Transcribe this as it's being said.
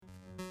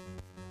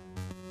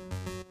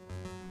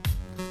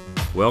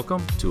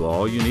Welcome to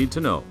All You Need to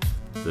Know,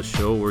 the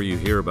show where you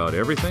hear about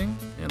everything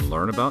and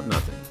learn about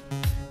nothing.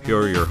 Here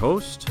are your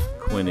hosts,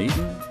 Quinn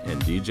Eaton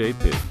and DJ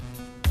Pig.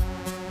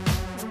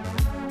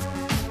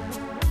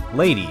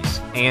 Ladies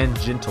and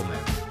gentlemen,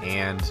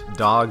 and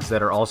dogs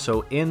that are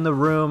also in the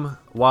room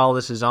while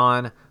this is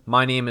on,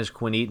 my name is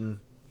Quinn Eaton.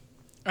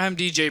 I'm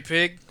DJ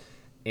Pig.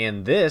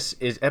 And this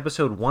is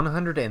episode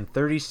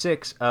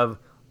 136 of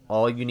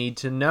All You Need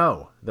to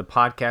Know, the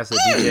podcast that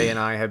DJ and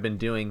I have been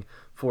doing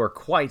for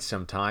quite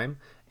some time.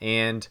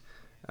 And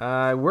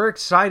we're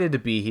excited to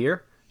be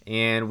here.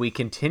 And we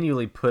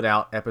continually put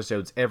out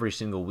episodes every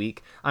single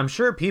week. I'm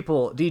sure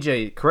people,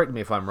 DJ, correct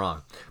me if I'm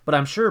wrong, but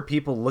I'm sure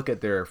people look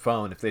at their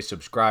phone if they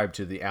subscribe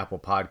to the Apple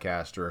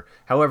Podcast or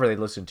however they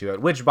listen to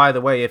it. Which, by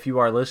the way, if you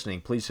are listening,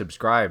 please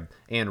subscribe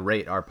and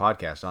rate our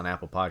podcast on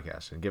Apple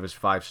Podcasts and give us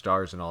 5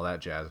 stars and all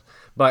that jazz.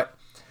 But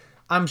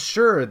I'm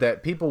sure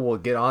that people will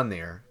get on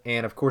there,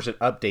 and of course it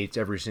updates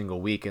every single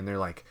week, and they're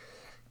like,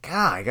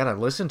 God, I gotta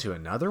listen to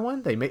another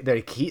one? They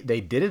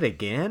did it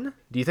again?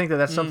 Do you think that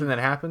that's something that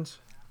happens?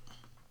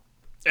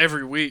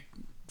 Every week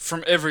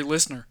from every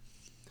listener.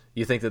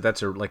 You think that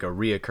that's like a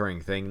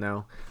reoccurring thing,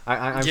 though?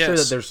 I'm Yes.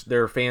 sure that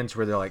there are fans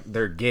where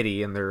they're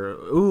giddy and they're,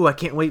 ooh, I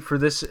can't wait for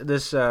this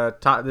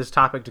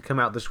topic to come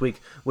out this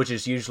week, which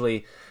is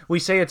usually, we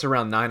say it's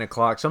around 9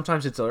 o'clock.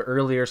 Sometimes it's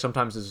earlier,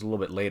 sometimes it's a little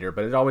bit later,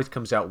 but it always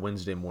comes out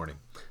Wednesday morning.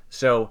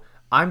 So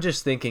I'm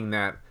just thinking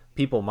that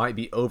people might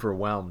be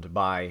overwhelmed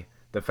by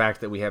the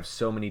fact that we have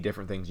so many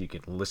different things you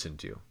can listen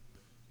to.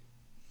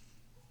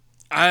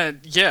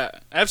 Yeah,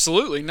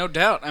 absolutely, no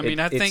doubt. I mean,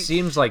 I think it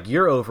seems like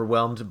you're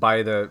overwhelmed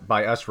by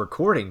us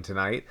recording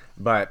tonight,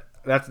 but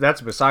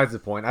that's besides the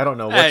point. I don't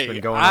know what's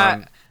been going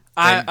on.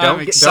 I'm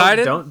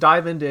excited. Don't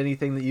dive into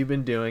anything that you've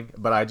been doing,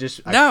 but I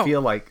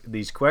feel like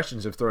these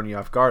questions have thrown you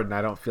off guard, and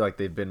I don't feel like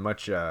they've been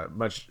much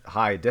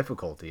high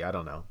difficulty. I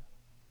don't know.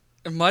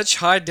 Much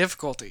high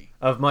difficulty.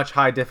 Of much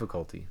high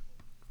difficulty.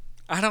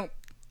 I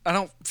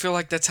don't feel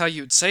like that's how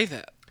you would say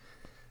that.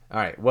 All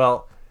right.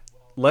 Well,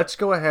 let's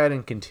go ahead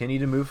and continue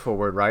to move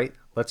forward, right?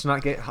 Let's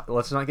not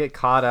get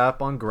caught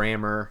up on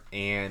grammar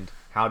and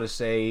how to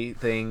say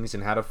things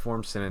and how to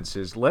form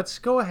sentences. Let's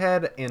go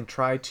ahead and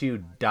try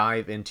to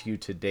dive into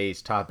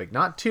today's topic.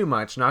 Not too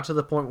much, not to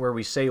the point where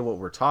we say what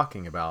we're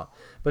talking about,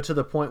 but to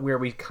the point where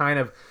we kind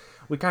of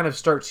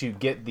start to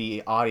get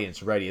the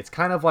audience ready. It's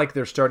kind of like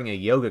they're starting a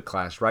yoga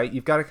class, right?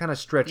 You've got to kind of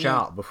stretch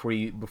out before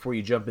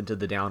you jump into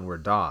the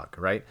downward dog,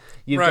 right?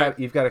 You've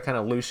got to kind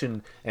of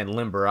loosen and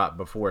limber up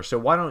before. So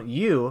why don't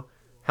you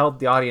help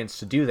the audience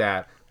to do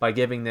that by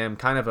giving them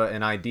kind of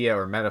an idea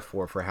or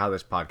metaphor for how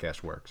this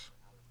podcast works?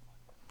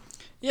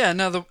 Yeah,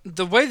 now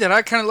the way that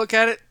I kind of look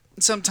at it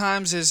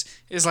sometimes is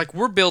like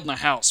we're building a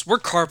house. We're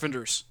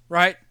carpenters,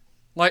 right?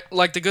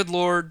 Like the good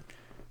Lord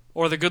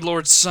or the good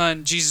Lord's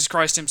Son, Jesus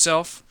Christ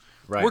himself.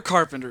 Right. We're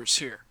carpenters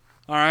here,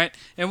 all right?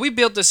 And we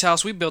built this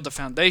house. We built the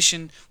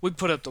foundation. We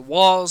put up the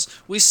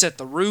walls. We set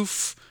the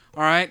roof,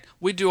 all right?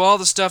 We do all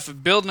the stuff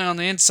of building on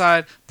the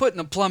inside, putting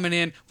the plumbing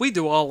in. We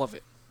do all of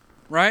it,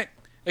 right?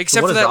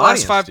 Except for that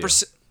last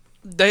 5%,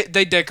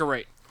 they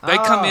decorate. They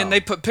come in, they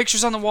put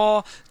pictures on the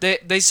wall,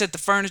 they set the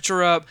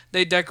furniture up,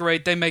 they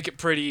decorate, they make it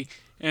pretty,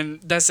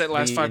 and that's that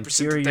last 5% that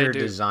they do. Interior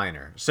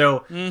designer. So,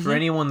 for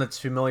anyone that's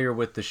familiar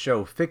with the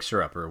show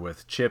Fixer Upper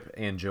with Chip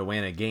and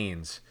Joanna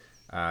Gaines,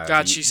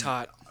 God, she's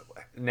hot.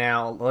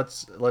 Now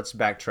let's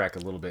backtrack a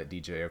little bit,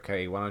 DJ.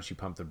 Okay, why don't you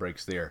pump the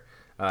brakes there?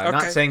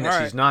 Not saying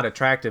that she's not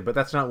attractive, but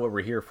that's not what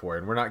we're here for,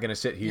 and we're not going to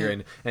sit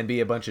here and be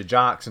a bunch of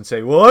jocks and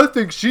say, well, I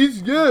think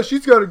she's got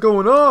it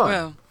going on.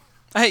 Well,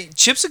 hey,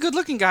 Chip's a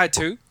good-looking guy,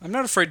 too. I'm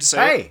not afraid to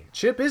say it. Hey,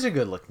 Chip is a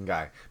good-looking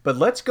guy. But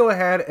let's go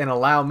ahead and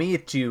allow me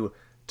to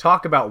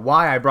talk about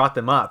why I brought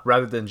them up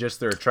rather than just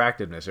their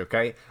attractiveness,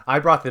 okay? I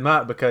brought them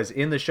up because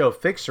in the show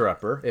Fixer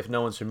Upper, if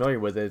no one's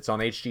familiar with it, it's on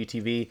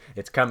HGTV,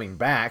 it's coming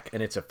back,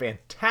 and it's a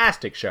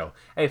fantastic show.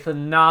 A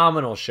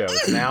phenomenal show.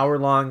 It's an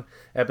hour-long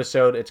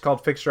episode. It's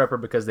called Fixer Upper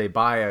because they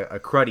buy a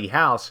cruddy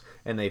house,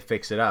 and they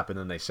fix it up, and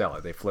then they sell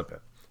it. They flip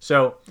it.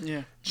 So,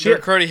 yeah,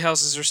 Chip, their cruddy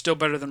houses are still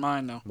better than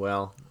mine, though.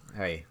 Well,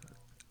 hey,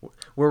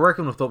 we're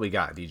working with what we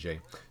got, DJ.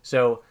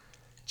 So,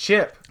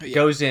 Chip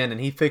goes in, and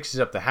he fixes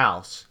up the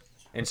house.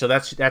 And so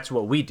that's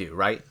what we do,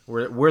 right?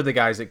 We're the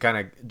guys that kind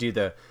of do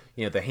the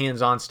the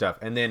hands-on stuff,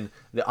 and then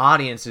the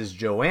audience is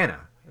Joanna.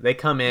 They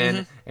come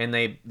in and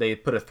they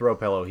put a throw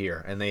pillow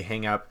here, and they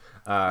hang up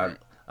a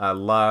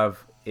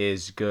 "Love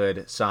is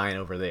Good" sign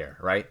over there,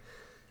 right?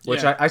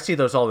 Which I see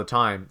those all the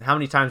time. How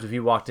many times have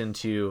you walked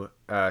into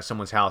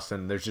someone's house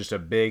and there's just a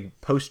big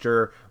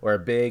poster or a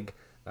big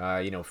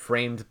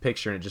framed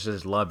picture and it just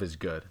says "Love is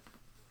Good"?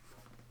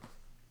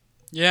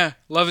 Yeah,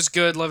 love is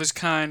good, love is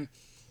kind.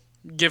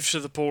 Gifts to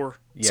the poor,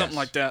 something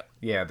like that.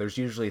 Yeah, there's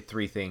usually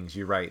 3 things.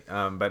 You're right.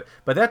 But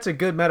that's a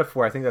good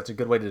metaphor. I think that's a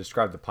good way to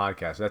describe the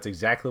podcast. That's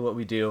exactly what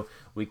we do.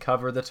 We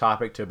cover the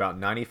topic to about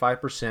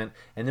 95%,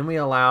 and then we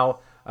allow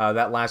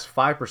that last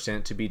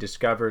 5% to be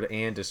discovered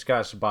and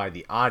discussed by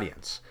the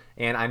audience.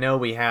 And I know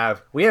we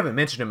haven't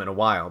mentioned him in a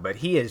while, but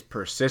he is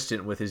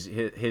persistent with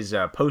his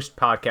post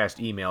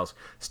podcast emails.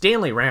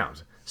 Stanley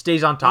Rounds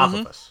stays on top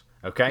of us.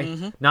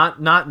 Okay, not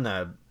in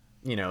a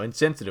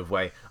insensitive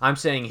way. I'm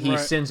saying he Right.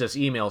 sends us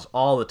emails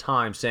all the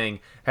time saying,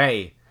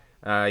 "Hey,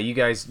 you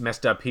guys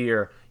messed up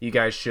here. You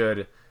guys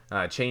should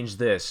change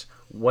this.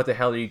 What the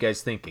hell are you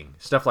guys thinking?"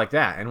 Stuff like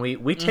that. And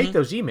we take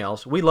those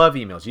emails. We love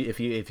emails. If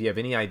you have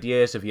any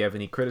ideas, if you have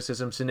any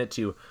criticism, send it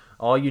to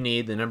all you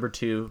need the number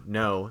 2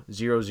 no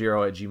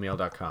 00 at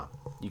gmail.com.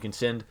 You can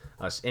send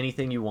us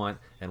anything you want,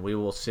 and we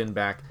will send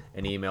back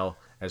an email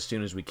as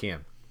soon as we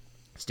can.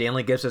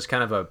 Stanley gives us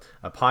kind of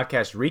a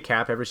podcast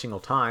recap every single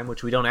time,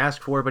 which we don't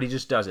ask for, but he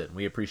just does it, and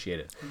we appreciate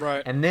it.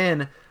 Right. And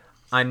then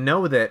I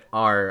know that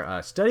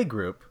our study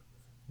group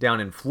down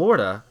in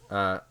Florida,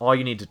 All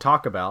You Need to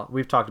Talk About,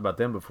 we've talked about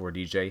them before,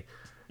 DJ.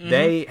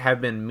 They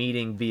have been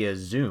meeting via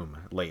Zoom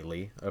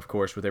lately, of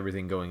course, with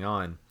everything going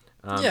on.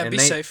 Yeah, be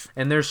safe.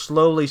 And they're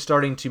slowly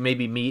starting to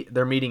maybe meet.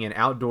 They're meeting in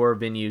outdoor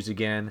venues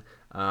again.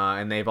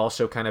 And they've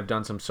also kind of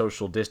done some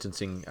social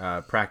distancing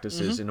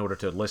practices in order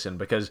to listen.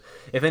 Because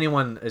if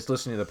anyone is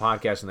listening to the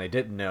podcast and they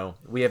didn't know,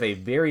 we have a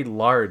very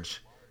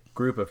large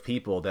group of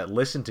people that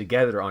listen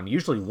together on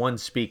usually one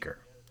speaker.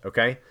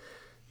 Okay?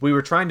 We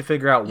were trying to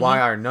figure out why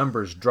our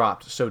numbers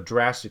dropped so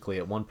drastically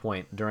at one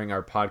point during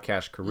our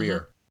podcast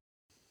career.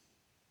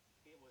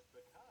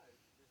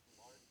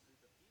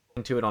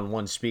 To it on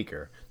one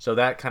speaker, so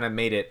that kind of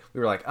made it, we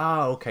were like,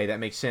 oh, okay, that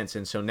makes sense.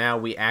 And so now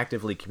we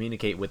actively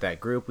communicate with that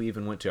group. We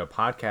even went to a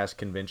podcast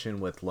convention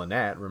with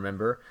Lynette,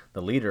 remember,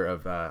 the leader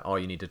of All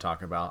You Need to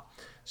Talk About.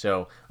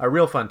 So a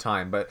real fun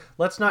time. But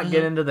let's not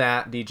get into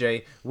that,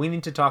 DJ. We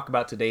need to talk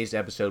about today's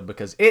episode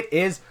because it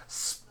is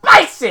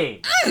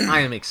spicy. I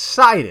am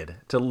excited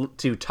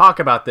to talk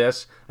about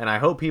this, and I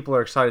hope people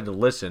are excited to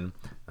listen.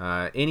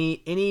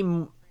 Any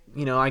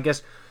I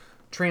guess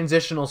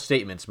transitional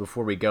statements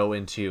before we go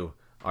into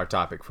our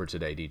topic for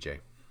today, DJ.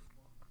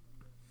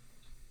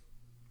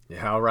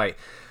 Yeah, all right.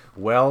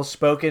 Well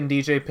spoken,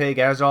 DJ Pig,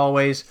 as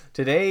always.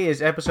 Today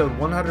is episode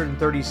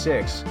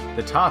 136.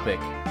 The topic,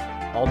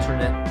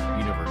 alternate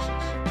universes.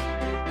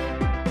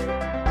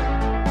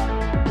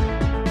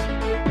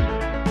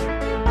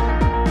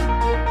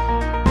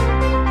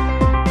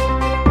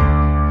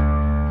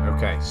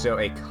 Okay, so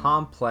a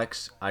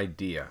complex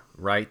idea,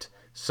 right?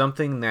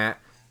 Something that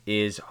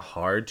is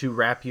hard to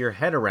wrap your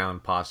head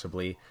around,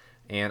 possibly.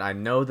 And I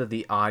know that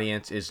the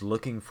audience is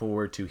looking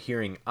forward to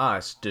hearing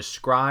us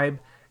describe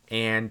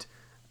and,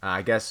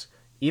 I guess,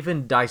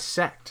 even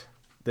dissect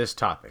this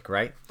topic,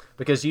 right?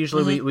 Because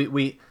usually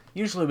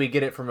we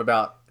get it from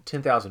about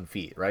 10,000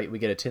 feet, right? We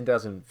get a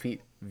 10,000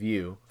 foot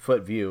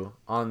view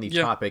on the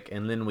topic,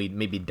 and then we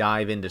maybe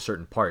dive into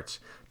certain parts.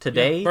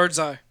 Today, bird's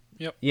eye.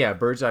 Yep. Yeah,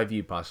 bird's eye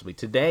view possibly.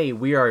 Today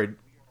we are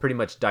pretty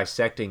much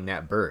dissecting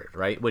that bird,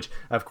 right? Which,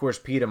 of course,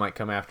 PETA might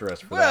come after us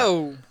for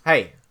that.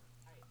 Hey,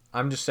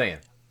 I'm just saying.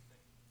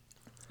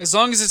 As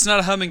long as it's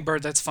not a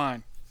hummingbird, that's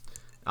fine.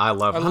 I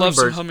love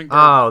some hummingbird.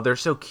 Oh, they're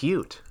so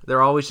cute.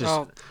 They're always just...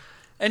 Oh.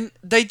 And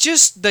they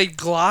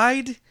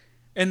glide,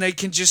 and they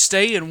can just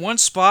stay in one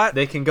spot.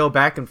 They can go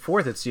back and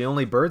forth. It's the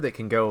only bird that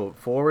can go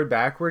forward,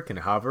 backward, can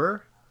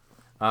hover.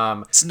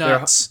 It's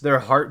nuts. Their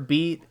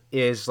heartbeat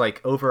is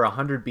like over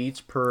 100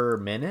 beats per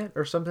minute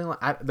or something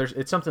like that.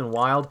 It's something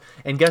wild.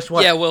 And guess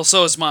what? Yeah, well,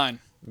 so is mine.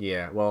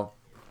 Yeah, well...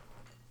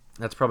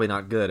 That's probably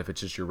not good if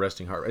it's just your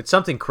resting heart rate. It's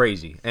something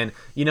crazy. And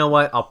you know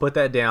what? I'll put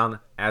that down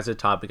as a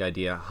topic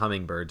idea,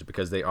 hummingbirds,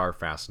 because they are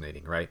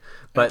fascinating, right?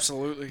 But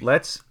absolutely.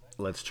 Let's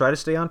try to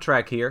stay on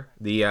track here.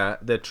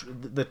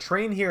 The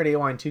train here at AY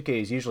and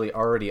 2K is usually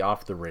already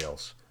off the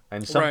rails.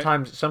 And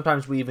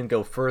sometimes we even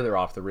go further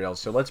off the rails.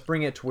 So let's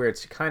bring it to where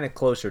it's kind of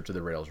closer to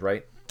the rails,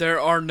 right? There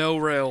are no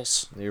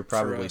rails. You're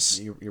probably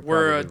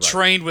We're a right.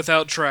 train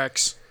without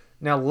tracks.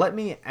 Now let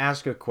me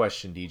ask a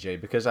question,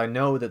 DJ, because I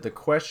know that the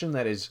question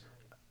that is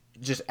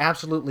just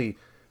absolutely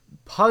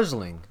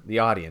puzzling the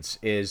audience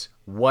is,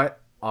 what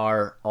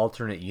are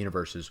alternate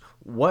universes?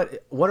 What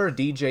are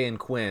DJ and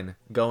Quinn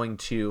going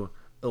to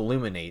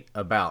illuminate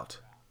about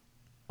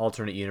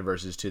alternate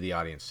universes to the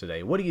audience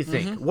today? What do you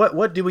think?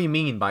 What do we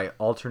mean by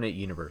alternate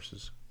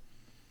universes?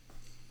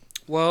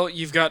 Well,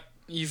 you've got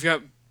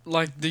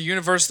like the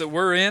universe that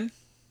we're in,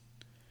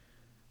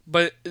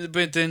 but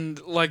then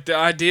like the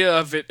idea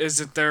of it is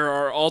that there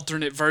are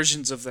alternate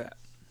versions of that.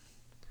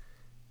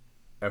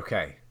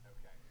 Okay.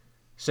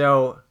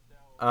 So,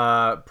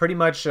 pretty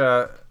much,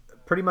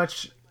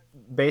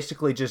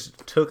 basically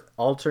just took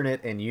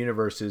alternate and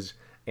universes,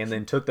 and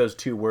then took those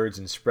two words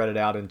and spread it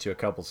out into a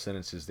couple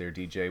sentences there,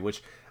 DJ,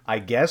 which I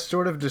guess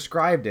sort of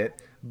described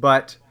it.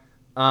 But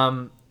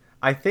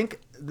I think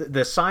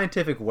the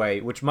scientific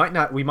way, which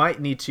we might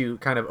need to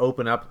kind of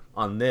open up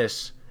on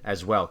this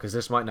as well, because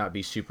this might not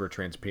be super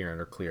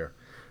transparent or clear.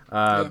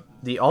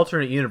 The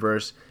alternate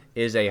universe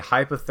is a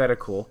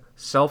hypothetical,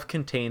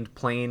 self-contained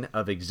plane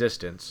of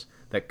existence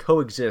that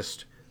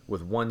coexist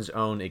with one's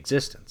own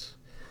existence.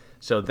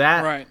 So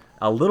that,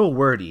 a little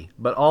wordy,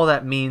 but all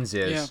that means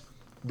is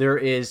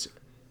there's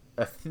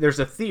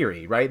a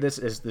theory, right? This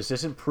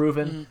isn't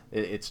proven.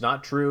 It's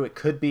not true. It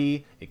could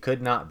be. It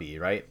could not be,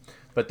 right?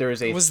 But there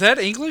is a... Was that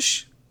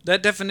English?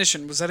 That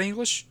definition, was that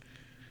English?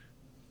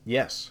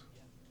 Yes.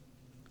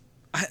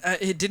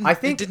 It didn't. I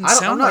think it didn't I don't,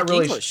 I'm sound not like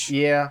really. English.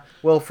 Yeah.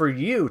 Well, for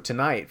you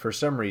tonight, for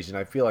some reason,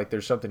 I feel like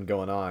there's something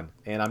going on,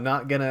 and I'm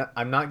not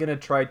gonna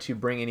try to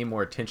bring any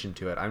more attention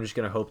to it. I'm just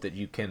gonna hope that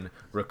you can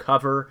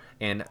recover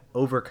and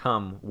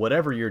overcome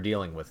whatever you're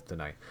dealing with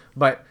tonight.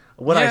 But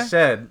what I Yeah.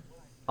 said,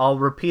 I'll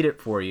repeat it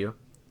for you.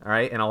 All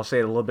right, and I'll say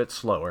it a little bit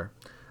slower.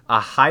 A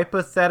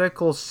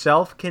hypothetical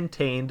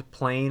self-contained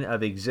plane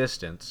of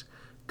existence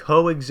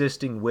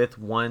coexisting with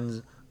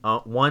one's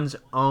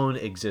own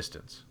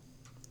existence.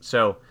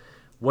 So,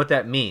 what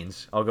that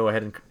means, I'll go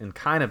ahead and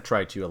kind of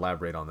try to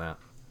elaborate on that,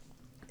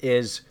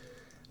 is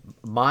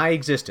my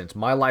existence,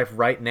 my life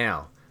right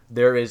now,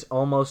 there is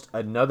almost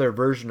another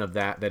version of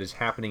that is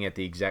happening at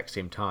the exact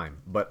same time,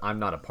 but I'm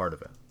not a part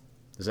of it.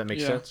 Does that make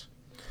Yeah. sense?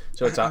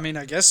 So I mean,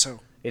 I guess so.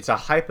 it's a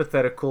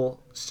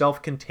hypothetical,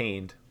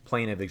 self-contained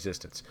plane of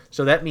existence.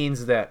 So that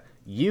means that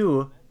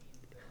you,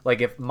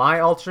 like if my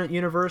alternate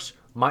universe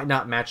might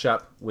not match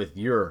up with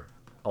your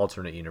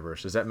alternate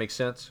universe. Does that make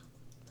sense?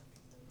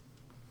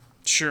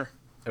 Sure.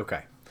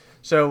 Okay.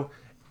 So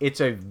it's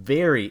a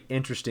very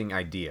interesting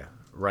idea,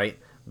 right?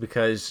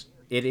 Because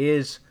it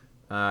is,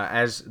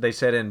 as they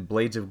said in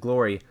Blades of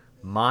Glory,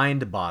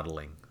 mind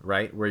bottling,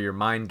 right? Where your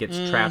mind gets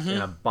trapped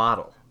in a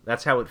bottle.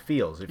 That's how it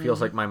feels. It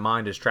feels like my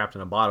mind is trapped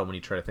in a bottle when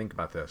you try to think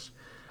about this.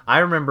 I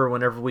remember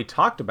whenever we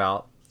talked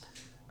about,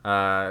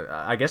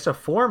 I guess, a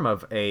form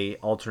of a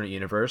alternate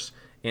universe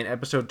in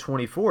episode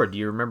 24. Do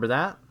you remember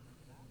that?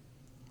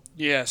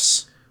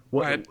 Yes.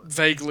 What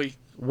Vaguely.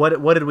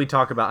 what did we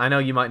talk about? I know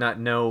you might not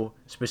know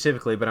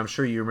specifically, but I'm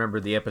sure you remember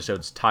the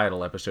episode's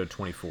title, episode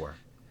 24.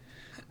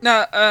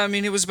 No, I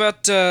mean, it was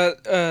about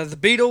the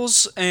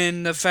Beatles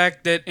and the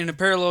fact that in a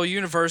parallel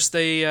universe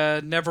they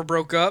never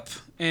broke up.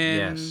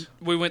 And Yes.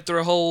 we went through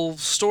a whole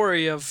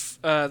story of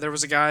there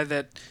was a guy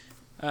that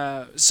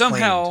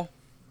somehow,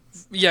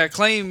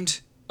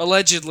 claimed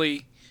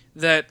allegedly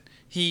that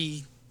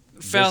he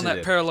found Visited.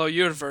 that parallel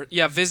universe.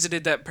 Yeah,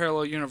 visited that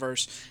parallel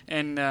universe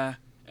and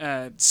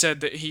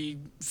said that he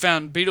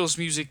found Beatles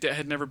music that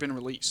had never been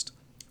released.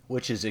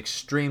 Which is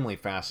extremely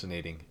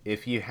fascinating.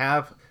 If you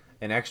have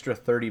an extra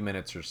 30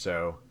 minutes or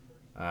so,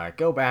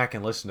 go back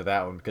and listen to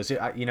that one because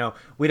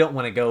we don't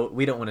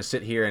want to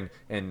sit here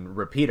and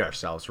repeat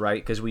ourselves,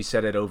 right? Because we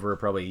said it over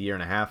probably a year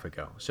and a half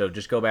ago. So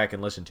just go back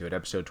and listen to it,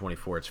 episode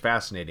 24. It's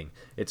fascinating.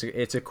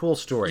 It's a cool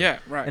story. Yeah,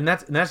 right. And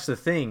that's the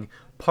thing.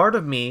 Part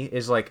of me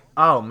is like,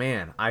 oh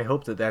man, I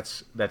hope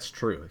that's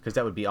true because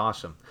that would be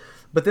awesome.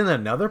 But then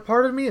another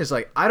part of me is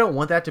like, I don't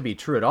want that to be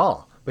true at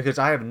all because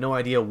I have no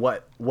idea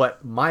what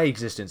my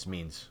existence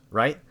means,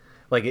 right?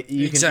 Like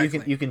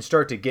Exactly. you can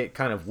start to get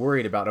kind of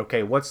worried about,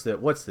 okay, what's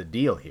the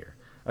deal here?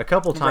 A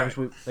couple times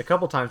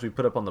we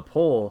put up on the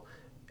poll,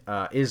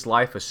 is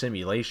life a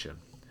simulation?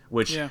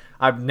 Which Yeah.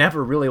 I've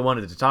never really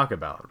wanted to talk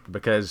about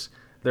because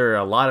there are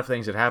a lot of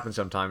things that happen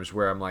sometimes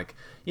where I'm like,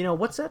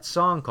 what's that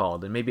song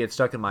called? And maybe it's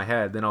stuck in my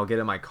head. Then I'll get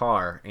in my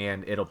car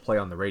and it'll play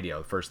on the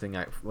radio first thing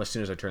as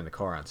soon as I turn the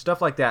car on.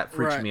 Stuff like that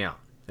freaks Right. me out.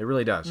 It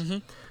really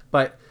does.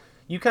 But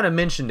you kind of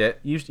mentioned it.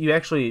 You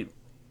actually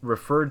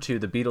referred to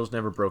the Beatles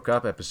Never Broke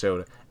Up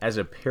episode as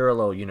a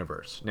parallel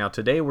universe. Now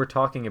today we're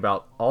talking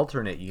about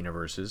alternate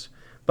universes,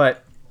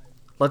 but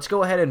let's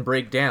go ahead and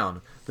break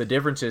down the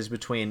differences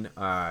between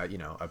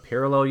a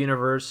parallel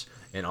universe,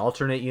 an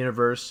alternate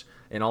universe,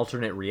 an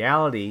alternate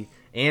reality,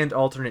 and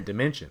alternate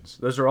dimensions.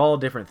 Those are all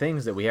different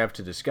things that we have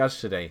to discuss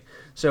today.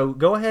 So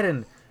go ahead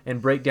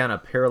and break down a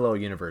parallel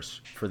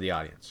universe for the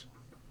audience.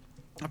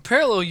 A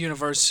parallel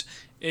universe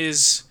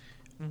is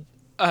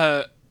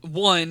a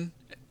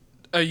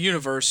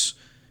universe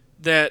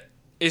that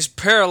is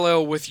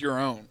parallel with your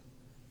own.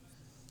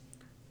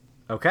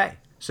 Okay.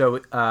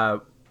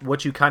 So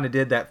what you kind of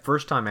did that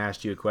first time I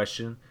asked you a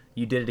question,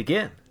 you did it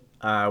again,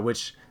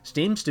 which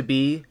seems to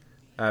be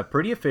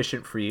pretty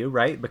efficient for you,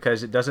 right?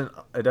 Because it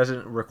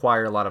doesn't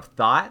require a lot of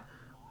thought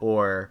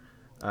or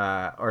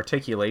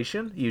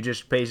articulation. You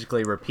just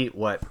basically repeat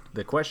what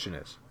the question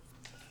is.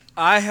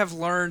 I have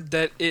learned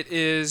that it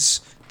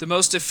is the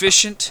most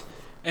efficient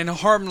and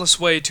harmless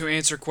way to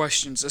answer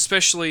questions,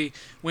 especially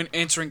when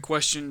answering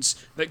questions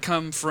that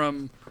come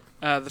from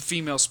the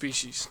female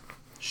species.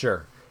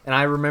 Sure. And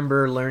I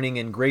remember learning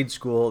in grade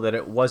school that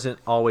it wasn't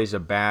always a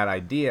bad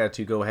idea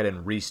to go ahead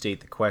and restate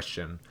the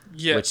question,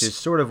 Yes. which is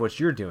sort of what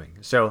you're doing.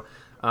 So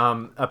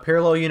a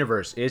parallel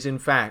universe is, in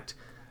fact,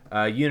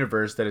 a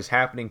universe that is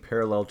happening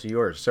parallel to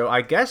yours. So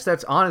I guess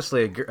that's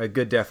honestly a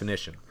good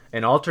definition.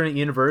 An alternate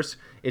universe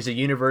is a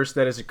universe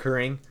that is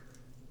occurring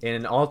in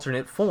an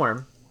alternate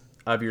form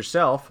of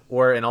yourself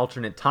or an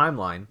alternate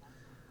timeline.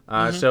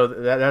 So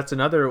that's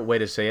another way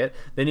to say it.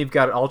 Then you've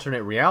got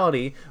alternate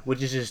reality,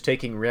 which is just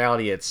taking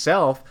reality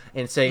itself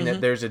and saying that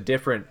there's a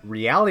different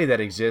reality that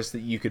exists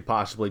that you could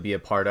possibly be a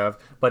part of,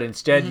 but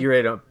instead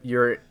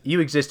you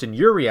exist in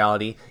your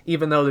reality,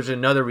 even though there's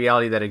another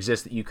reality that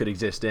exists that you could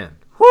exist in.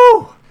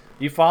 Whew!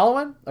 You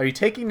following? Are you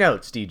taking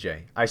notes,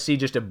 DJ? I see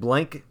just a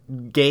blank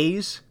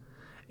gaze,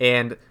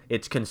 and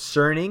it's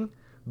concerning,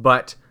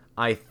 but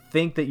I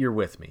think that you're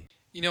with me.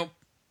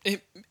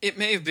 It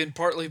may have been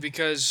partly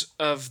because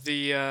of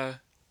the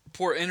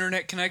poor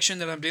internet connection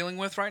that I'm dealing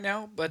with right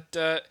now, but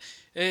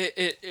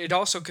it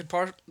also could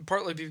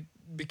partly be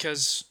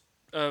because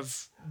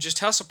of just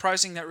how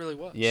surprising that really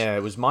was. Yeah,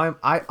 it was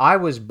I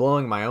was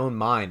blowing my own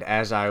mind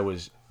as I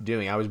was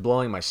doing. I was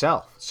blowing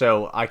myself.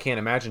 So I can't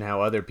imagine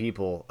how other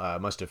people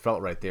must have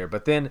felt right there.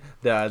 But then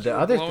the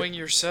other blowing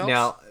yourself?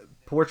 Now,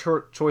 poor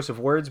choice of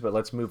words, but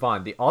let's move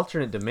on. The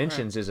alternate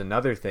dimensions is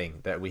another thing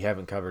that we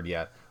haven't covered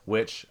yet,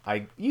 which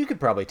you could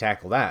probably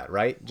tackle that,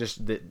 right?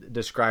 Just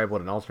describe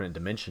what an alternate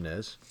dimension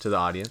is to the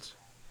audience.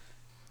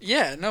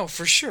 Yeah, no,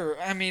 for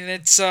sure. I mean,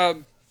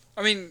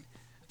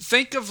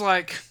 think of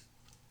like,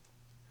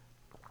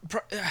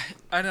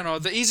 I don't know.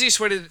 The easiest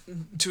way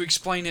to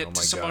explain it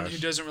to someone who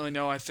doesn't really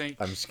know, I think,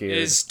 I'm scared.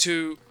 is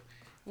to,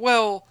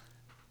 well,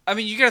 I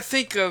mean, you got to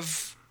think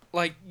of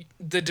like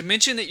the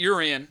dimension that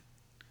you're in,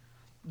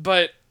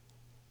 but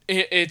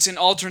it's an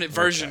alternate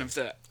version of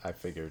that. I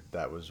figured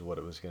that was what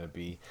it was going to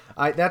be.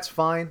 That's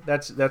fine.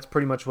 That's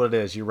pretty much what it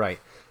is. You're right.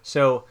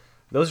 So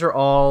those are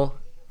all,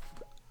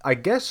 I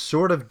guess,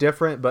 sort of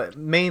different, but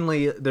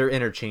mainly they're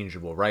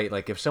interchangeable, right?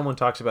 Like if someone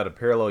talks about a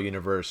parallel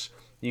universe,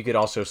 you could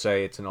also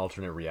say it's an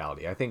alternate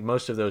reality. I think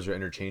most of those are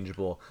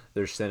interchangeable.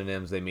 They're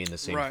synonyms. They mean the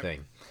same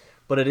thing.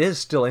 But it is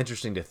still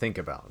interesting to think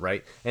about,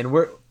 right? And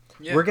we're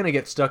going to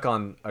get stuck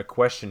on a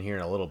question here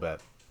in a little bit.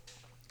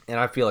 And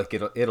I feel like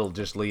it'll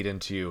just lead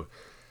into...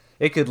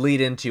 It could lead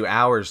into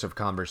hours of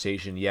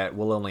conversation, yet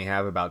we'll only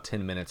have about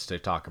 10 minutes to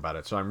talk about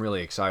it. So I'm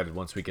really excited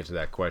once we get to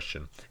that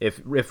question.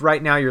 If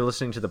right now you're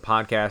listening to the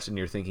podcast and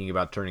you're thinking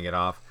about turning it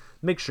off,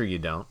 make sure you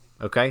don't,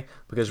 okay?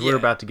 Because we're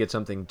about to get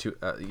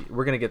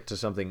we're going to get to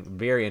something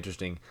very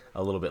interesting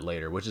a little bit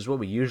later, which is what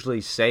we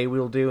usually say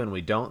we'll do and we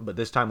don't, but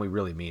this time we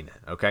really mean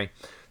it, okay?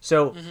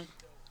 So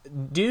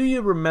do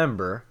you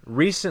remember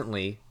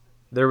recently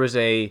there was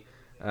an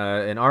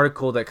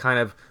article that kind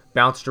of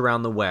bounced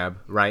around the web,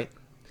 right?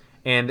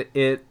 And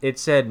it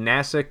said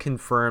NASA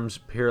confirms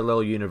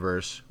parallel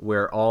universe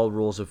where all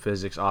rules of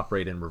physics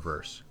operate in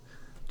reverse.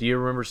 Do you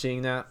remember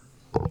seeing that?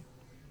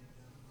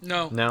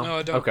 No,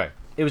 I don't. Okay.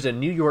 It was a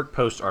New York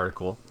Post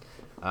article,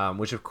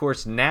 which of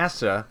course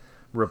NASA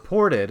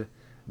reported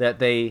that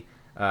they,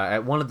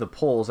 at one of the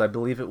poles, I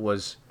believe it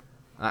was,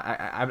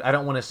 I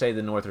don't want to say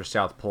the North or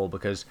South Pole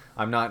because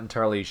I'm not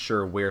entirely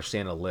sure where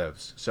Santa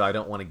lives, so I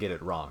don't want to get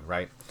it wrong,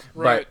 right?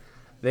 Right. But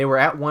they were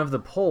at one of the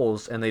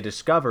poles and they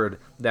discovered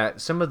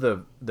that some of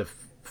the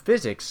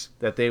physics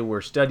that they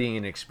were studying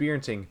and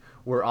experiencing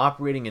were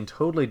operating in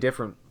totally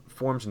different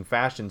forms and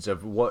fashions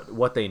of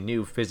what they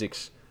knew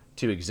physics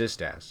to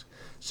exist as.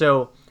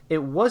 So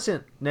it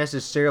wasn't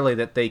necessarily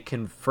that they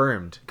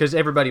confirmed, because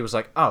everybody was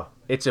like, oh,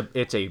 it's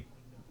a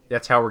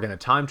that's how we're going to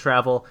time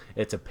travel.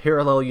 It's a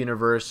parallel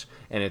universe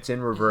and it's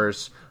in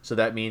reverse. So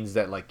that means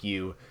that like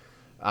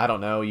I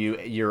don't know,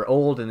 you're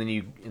old and then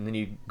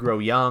you grow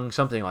young,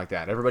 something like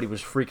that. Everybody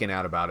was freaking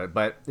out about it,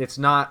 but it's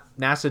not.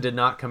 NASA did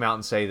not come out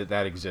and say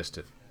that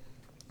existed.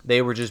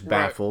 They were just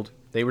baffled.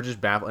 Right. They were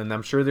just baffled, and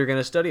I'm sure they're going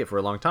to study it for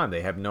a long time.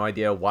 They have no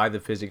idea why the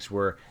physics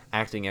were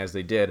acting as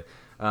they did,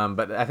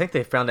 but I think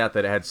they found out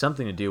that it had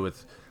something to do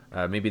with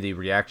maybe the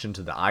reaction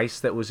to the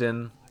ice that was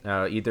in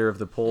either of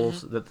the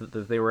poles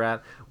that they were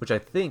at, which I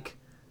think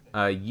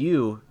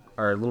you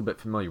are a little bit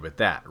familiar with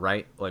that,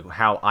 right? Like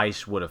how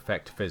ice would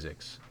affect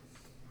physics.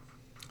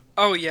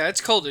 Oh yeah, it's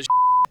cold as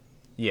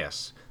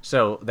Yes.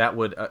 So that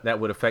would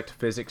affect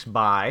physics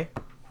by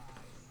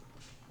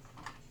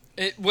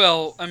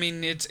Well, I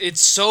mean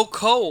it's so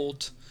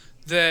cold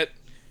that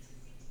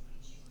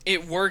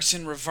it works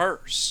in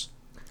reverse.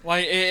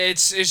 Like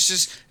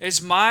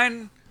it's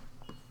mind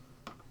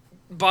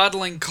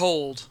boggling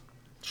cold.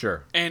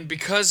 Sure. And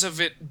because of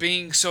it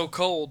being so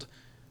cold,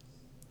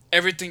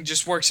 everything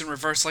just works in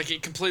reverse. Like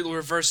it completely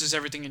reverses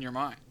everything in your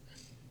mind.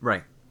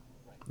 Right.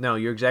 No,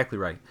 you're exactly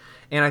right.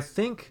 And I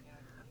think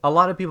a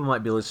lot of people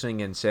might be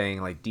listening and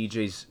saying, like,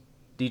 DJ's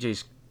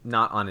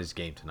not on his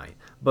game tonight.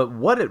 But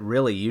what it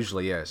really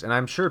usually is, and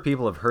I'm sure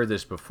people have heard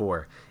this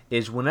before,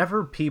 is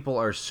whenever people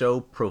are so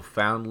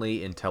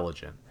profoundly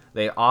intelligent,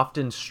 they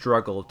often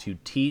struggle to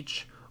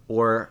teach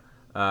or,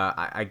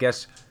 I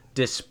guess,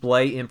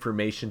 display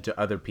information to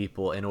other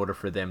people in order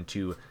for them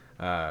to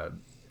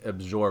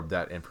absorb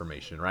that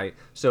information, right?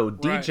 So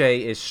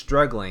DJ is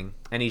struggling,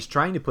 and he's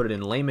trying to put it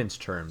in layman's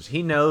terms.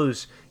 He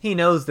knows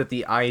that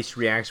the ice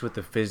reacts with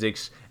the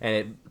physics and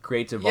it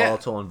creates a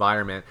volatile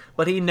environment,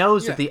 but he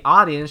knows that the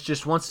audience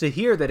just wants to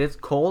hear that it's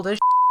cold as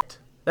shit.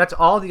 That's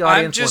all the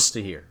audience wants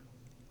to hear.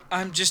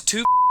 I'm just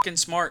too fucking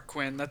smart,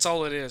 Quinn. That's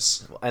all it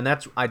is. And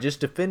I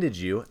just defended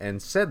you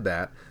and said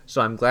that,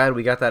 so I'm glad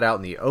we got that out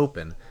in the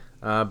open.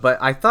 But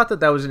I thought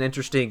that was an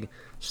interesting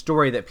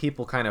story that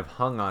people kind of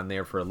hung on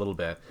there for a little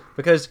bit.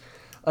 Because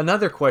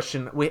another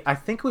question, I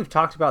think we've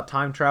talked about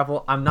time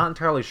travel. I'm not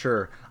entirely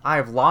sure. I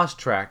have lost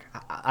track.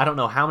 I don't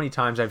know how many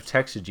times I've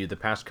texted you the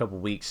past couple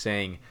weeks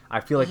saying,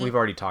 I feel like we've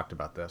already talked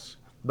about this.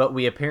 But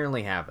we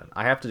apparently haven't.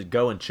 I have to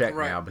go and check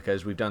now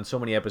because we've done so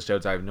many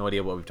episodes, I have no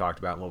idea what we've talked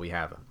about and what we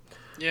haven't.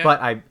 Yeah.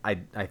 But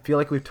I feel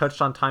like we've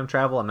touched on time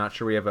travel. I'm not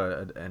sure we have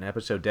an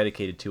episode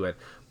dedicated to it.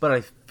 But I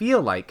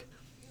feel like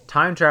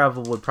time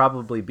travel would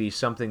probably be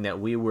something that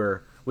we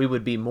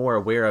would be more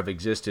aware of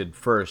existed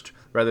first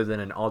rather than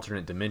an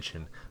alternate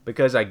dimension.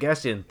 Because I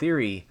guess in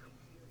theory,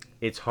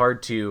 it's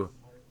hard to,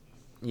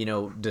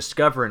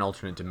 discover an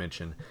alternate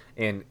dimension.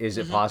 And is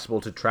it possible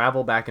to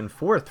travel back and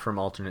forth from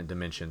alternate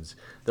dimensions?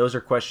 Those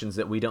are questions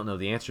that we don't know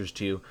the answers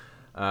to.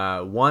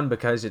 One,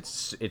 because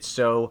it's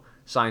so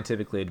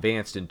scientifically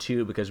advanced, and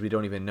two, because we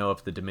don't even know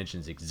if the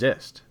dimensions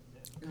exist.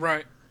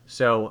 Right.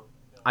 So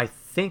I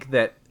think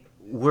that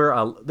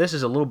this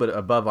is a little bit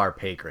above our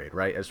pay grade,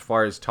 right? As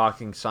far as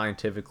talking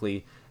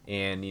scientifically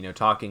and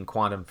talking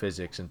quantum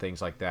physics and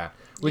things like that.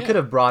 We could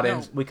have brought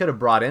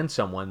in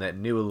someone that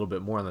knew a little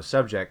bit more on the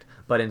subject,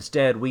 but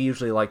instead we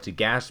usually like to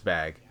gas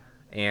bag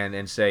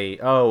and say,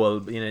 oh well,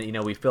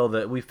 we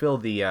fill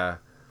the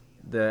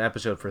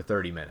episode for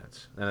 30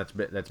 minutes, and that's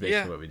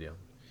basically what we do.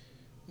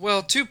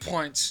 Well, 2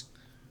 points.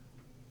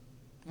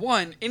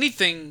 One,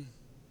 anything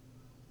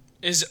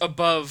is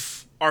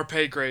above our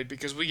pay grade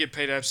because we get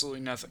paid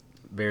absolutely nothing.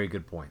 Very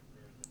good point.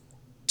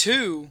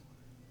 2,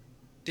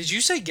 did you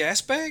say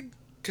gas bag?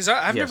 Because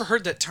I've never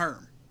heard that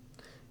term.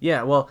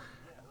 Yeah, well,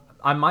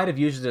 I might have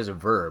used it as a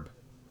verb,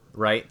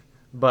 right?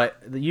 But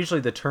usually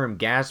the term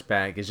gas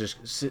bag is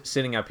just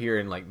sitting up here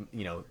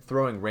and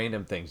throwing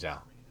random things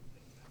out.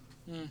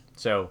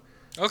 So,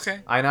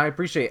 okay. And I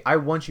appreciate. I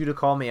want you to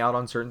call me out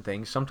on certain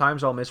things.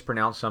 Sometimes I'll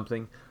mispronounce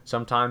something.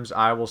 Sometimes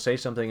I will say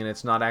something and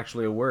it's not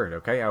actually a word.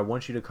 Okay, I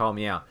want you to call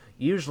me out.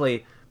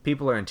 Usually,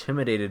 people are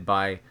intimidated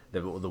by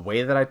the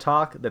way that I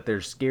talk, that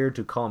they're scared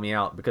to call me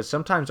out, because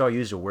sometimes I'll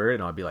use a word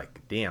and I'll be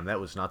like, "Damn,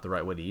 that was not the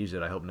right way to use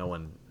it. I hope no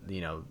one,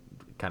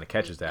 kind of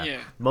catches that."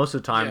 Yeah. Most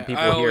of the time,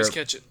 people I hear. always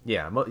catch it.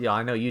 Yeah,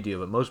 I know you do,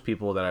 but most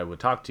people that I would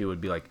talk to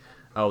would be like,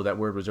 "Oh, that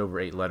word was over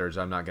 8 letters.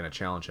 I'm not going to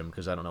challenge him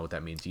because I don't know what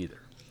that means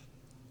either."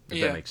 If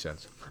that makes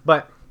sense.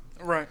 But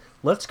right.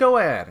 Let's go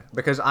ahead,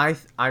 because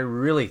I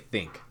really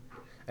think,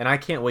 and I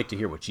can't wait to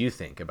hear what you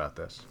think about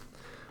this.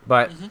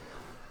 But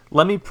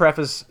let me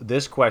preface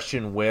this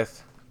question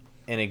with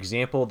an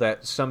example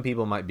that some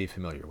people might be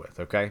familiar with,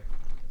 okay?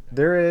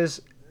 There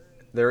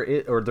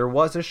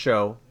was a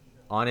show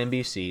on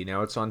NBC,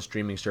 now it's on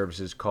streaming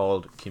services,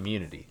 called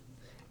Community.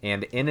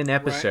 And in an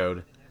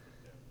episode,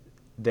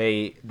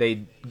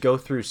 they go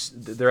through,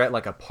 they're at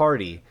like a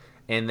party,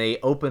 and they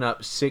open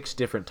up 6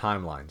 different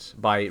timelines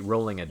by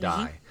rolling a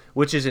die,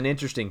 which is an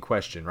interesting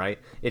question, right?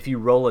 If you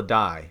roll a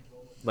die,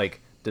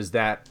 does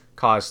that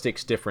cause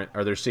 6 different,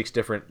 are there 6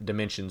 different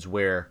dimensions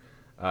where,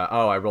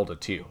 I rolled a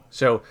 2?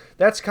 So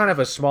that's kind of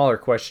a smaller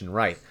question,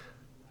 right?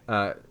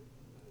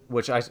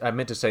 Which I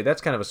meant to say,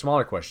 that's kind of a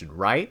smaller question,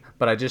 right?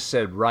 But I just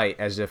said right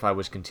as if I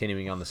was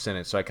continuing on the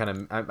sentence, so I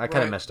kind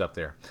of messed up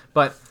there.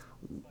 But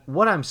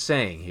what I'm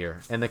saying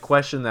here, and the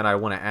question that I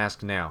want to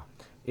ask now,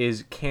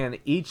 is can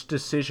each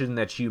decision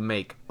that you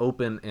make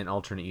open an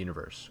alternate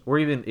universe? Or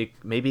even,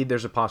 maybe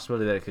there's a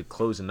possibility that it could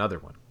close another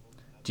one.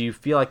 Do you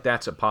feel like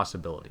that's a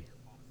possibility?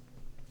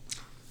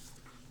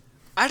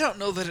 I don't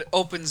know that it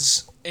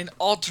opens an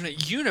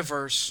alternate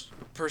universe,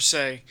 per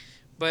se.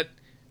 But,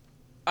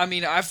 I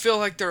mean, I feel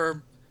like there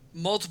are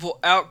multiple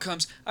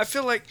outcomes. I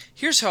feel like,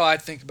 here's how I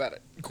think about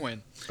it,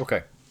 Quinn.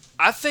 Okay.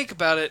 I think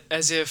about it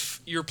as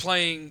if you're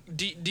playing...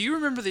 Do you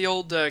remember the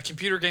old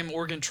computer game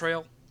Oregon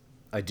Trail?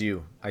 I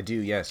do,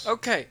 yes.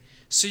 Okay,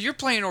 so you're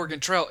playing Oregon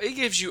Trail. It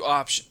gives you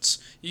options.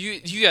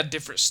 You got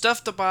different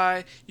stuff to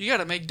buy. You got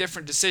to make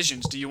different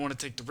decisions. Do you want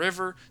to take the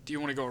river? Do you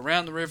want to go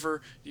around the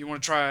river? Do you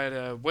want to try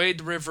to wade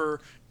the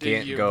river? Do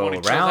you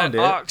want to kill that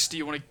ox? Do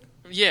you want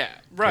to... Yeah,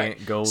 right.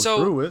 Can't go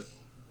through it.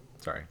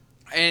 Sorry.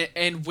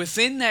 And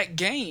within that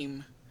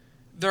game,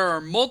 there are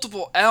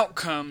multiple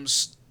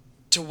outcomes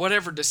to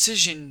whatever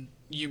decision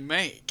you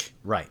make.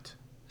 Right.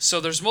 So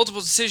there's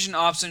multiple decision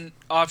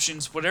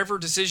options. Whatever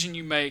decision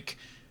you make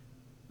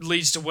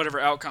leads to whatever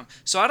outcome.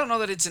 So I don't know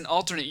that it's an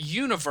alternate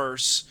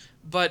universe,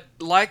 but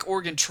like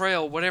Oregon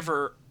Trail,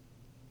 whatever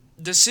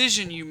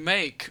decision you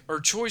make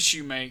or choice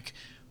you make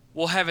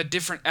will have a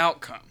different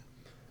outcome.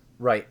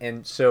 Right.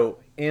 And so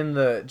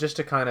just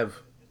to kind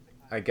of,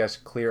 I guess,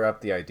 clear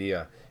up the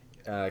idea,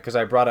 because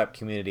I brought up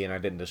Community and I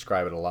didn't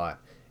describe it a lot.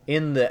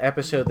 In the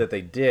episode that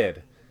they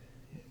did,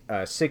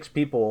 7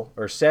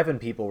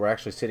 people were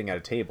actually sitting at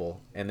a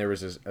table, and there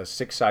was a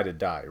 6-sided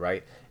die,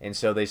 right? And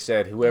so they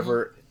said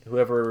whoever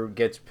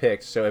gets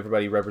picked, so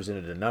everybody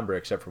represented a number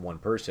except for one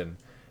person,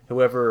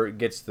 whoever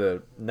gets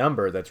the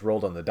number that's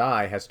rolled on the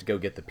die has to go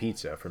get the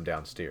pizza from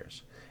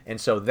downstairs. And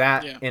so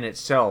that in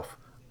itself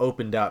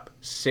opened up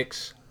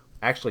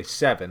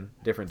 7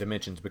 different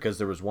dimensions, because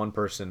there was one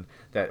person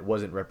that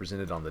wasn't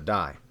represented on the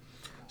die.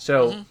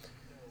 So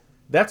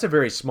that's a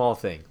very small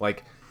thing.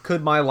 Like,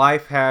 could my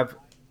life have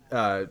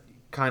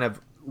kind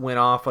of went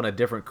off on a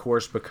different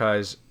course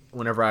because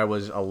whenever I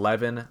was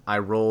 11, I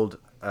rolled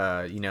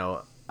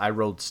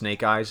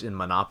Snake Eyes in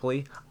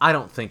Monopoly? I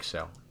don't think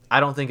so. I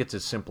don't think it's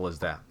as simple as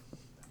that.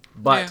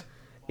 But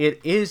it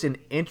is an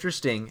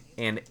interesting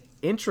and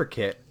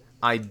intricate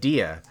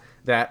idea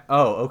that,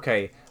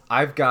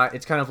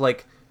 it's kind of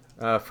like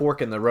a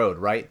fork in the road,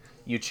 right?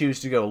 You choose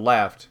to go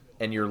left,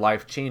 and your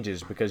life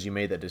changes because you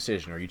made that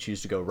decision, or you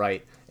choose to go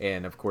right,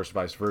 and of course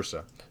vice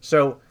versa.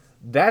 So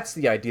that's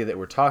the idea that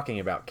we're talking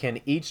about.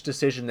 Can each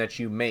decision that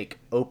you make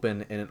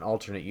open in an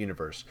alternate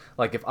universe?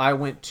 Like if I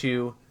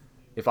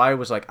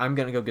was like, I'm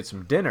gonna go get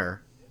some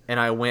dinner, and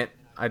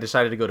I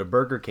decided to go to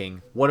Burger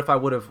King. What if I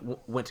would have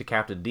went to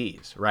Captain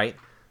D's, right?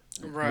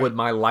 Right. Would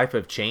my life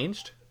have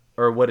changed,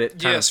 or would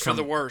it? Yes, for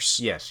the worse.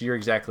 Yes, you're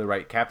exactly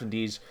right. Captain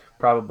D's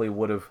probably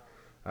would have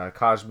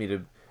caused me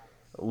to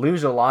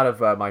lose a lot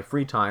of my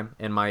free time,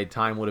 and my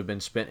time would have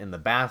been spent in the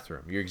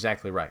bathroom. You're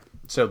exactly right.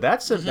 So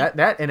that's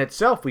that in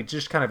itself. We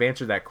just kind of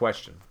answered that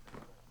question.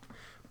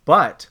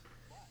 But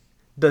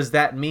does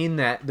that mean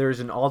that there's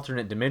an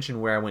alternate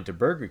dimension where I went to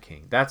Burger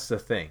King? That's the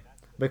thing,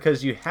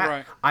 because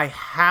Right. I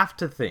have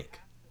to think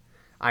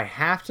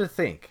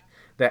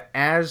that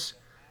as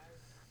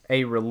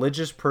a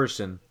religious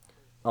person,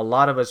 a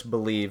lot of us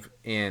believe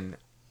in,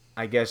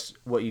 I guess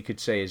what you could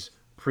say is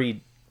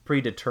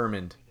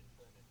predetermined,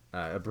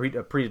 a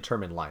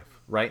predetermined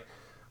life, right?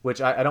 Which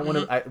I don't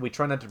want to. We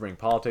try not to bring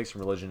politics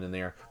and religion in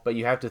there, but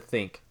you have to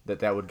think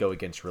that would go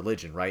against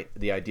religion, right?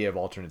 The idea of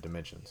alternate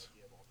dimensions,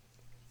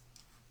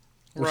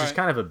 which is Right.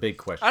 kind of a big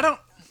question. I don't.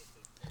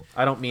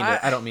 I don't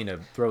mean to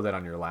throw that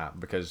on your lap,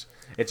 because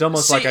it's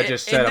almost See, like I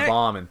just set and a that-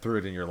 bomb and threw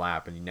it in your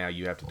lap, and now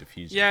you have to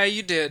defuse it. Yeah,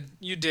 you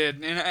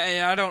did, and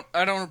I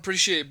don't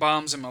appreciate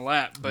bombs in my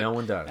lap, but No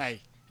one does.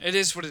 Hey, it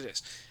is what it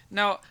is.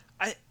 Now,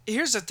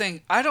 here's the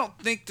thing. I don't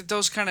think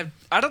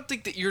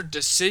that your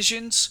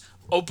decisions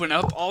open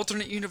up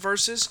alternate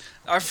universes.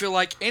 I feel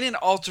like in an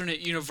alternate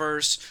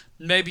universe,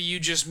 maybe you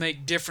just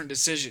make different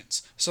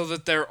decisions so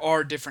that there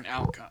are different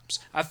outcomes.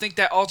 I think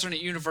that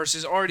alternate universe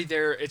is already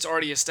there. It's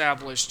already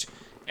established,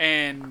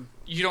 and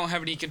you don't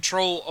have any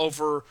control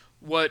over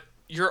what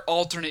your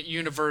alternate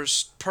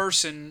universe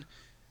person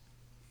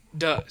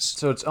does.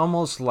 So it's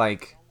almost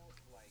like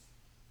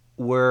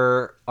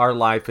where our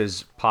life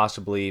is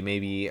possibly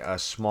maybe a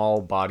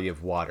small body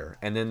of water,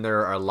 and then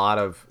there are a lot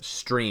of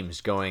streams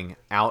going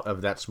out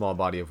of that small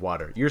body of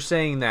water. You're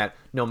saying that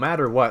no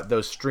matter what,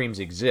 those streams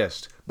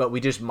exist, but we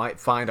just might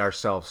find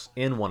ourselves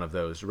in one of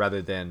those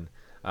rather than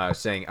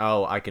saying,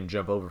 oh, I can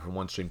jump over from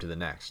one stream to the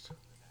next.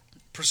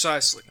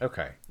 Precisely.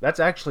 Okay, that's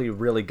actually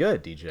really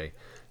good, DJ.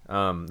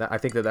 I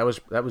think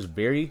that was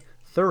very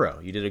thorough.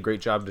 You did a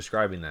great job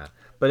describing that.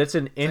 But it's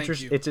an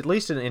interest. you. It's at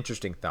least an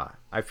interesting thought.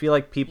 I feel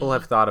like people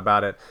have thought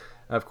about it.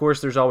 Of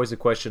course, there's always a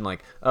question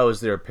like, oh,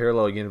 is there a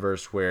parallel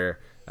universe where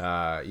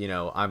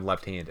I'm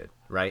left-handed,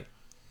 right?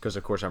 Because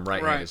of course I'm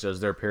right-handed. Right. So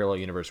is there a parallel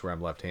universe where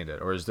I'm left-handed,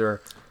 or is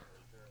there?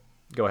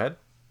 Go ahead.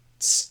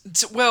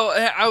 Well,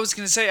 I was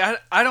going to say,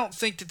 I don't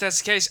think that that's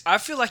the case. I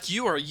feel like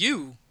you are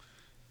you,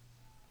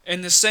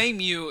 and the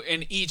same you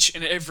in each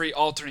and every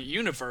alternate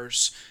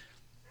universe,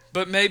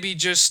 but maybe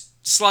just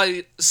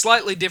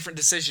slightly different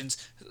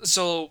decisions.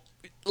 So,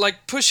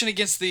 like pushing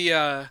against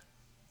the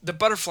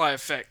butterfly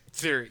effect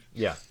theory.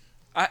 Yeah.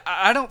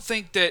 I don't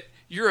think that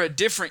you're a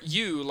different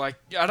you. Like,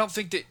 I don't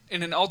think that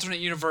in an alternate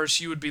universe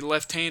you would be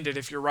left-handed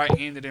if you're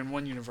right-handed in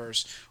one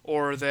universe,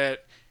 or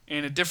that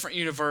in a different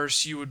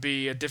universe you would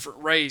be a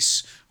different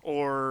race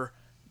or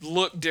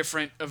look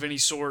different of any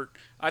sort.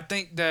 I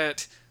think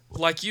that,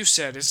 like you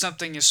said, it's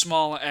something as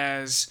small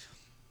as,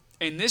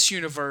 in this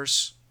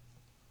universe,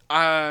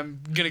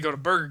 I'm going to go to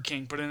Burger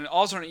King, but in an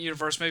alternate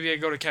universe, maybe I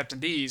go to Captain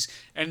D's,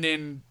 and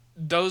then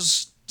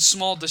those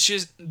small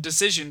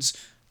decisions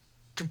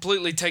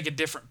completely take a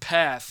different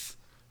path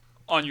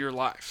on your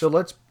life. So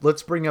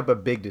let's bring up a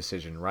big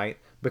decision, right?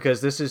 Because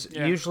this is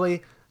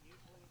usually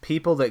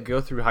people that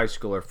go through high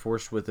school are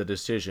forced with a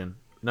decision.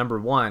 Number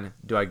one,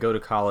 do I go to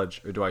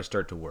college or do I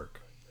start to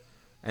work?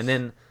 And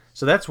then,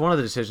 so that's one of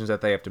the decisions that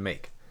they have to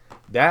make.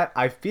 That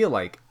I feel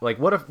like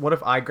what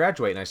if I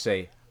graduate and I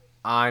say,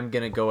 I'm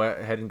going to go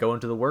ahead and go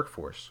into the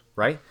workforce,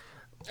 right?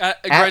 I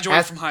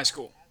graduated from high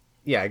school.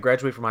 Yeah, I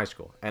graduate from high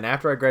school. And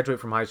after I graduate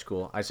from high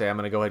school, I say I'm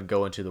going to go ahead and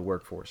go into the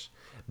workforce.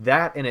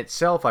 That in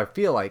itself, I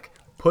feel like,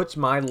 puts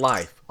my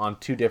life on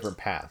two different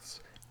paths.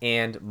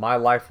 And my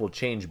life will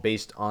change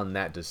based on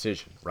that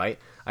decision, right?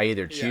 I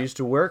either choose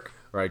to work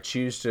or I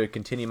choose to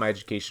continue my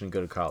education and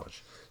go to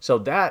college. So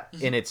that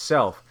in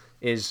itself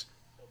is,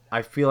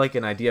 I feel like,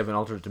 an idea of an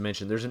alternate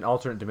dimension. There's an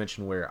alternate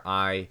dimension where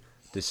I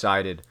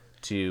decided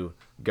to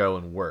go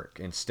and work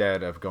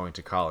instead of going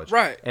to college.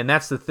 Right. And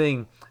that's the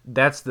thing.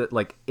 That's the,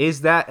 like,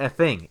 is that a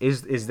thing?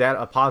 Is that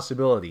a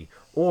possibility?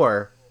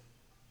 Or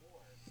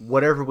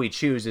whatever we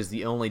choose is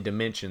the only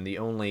dimension, the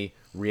only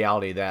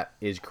reality that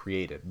is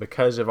created.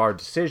 Because of our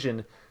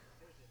decision,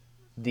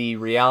 the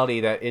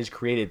reality that is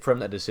created from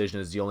that decision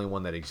is the only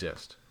one that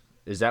exists.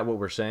 Is that what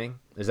we're saying?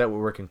 Is that what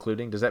we're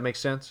concluding? Does that make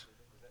sense?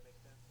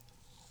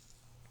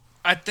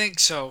 I think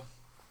so.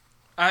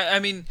 I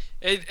mean,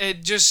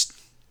 it just...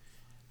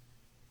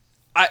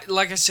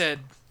 like I said,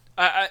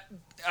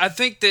 I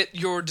think that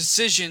your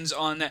decisions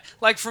on that,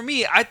 like for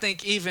me, I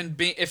think even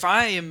if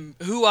I am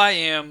who I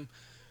am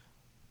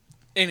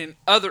in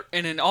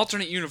an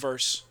alternate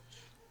universe,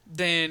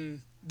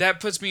 then that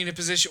puts me in a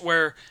position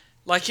where,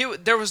 like,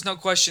 there was no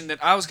question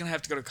that I was gonna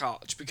have to go to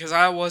college because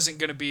I wasn't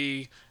gonna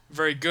be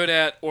very good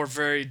at or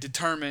very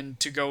determined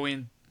to go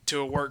into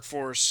a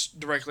workforce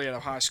directly out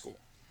of high school.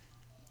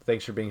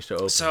 Thanks for being so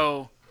open.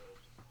 So,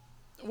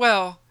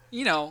 well,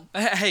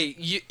 hey,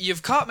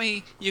 you've caught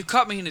me. You've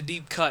caught me in a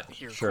deep cut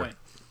here, Sure. Quinn.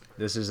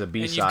 This is a you've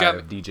B-side got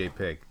of DJ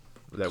Pig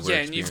that we're Yeah,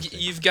 and experiencing,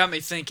 you've got me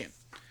thinking.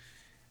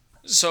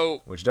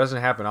 So which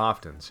doesn't happen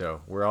often.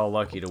 So we're all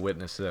lucky to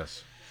witness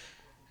this.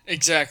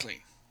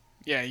 exactly,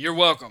 yeah, you're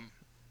welcome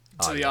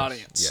to the Audience,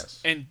 audience,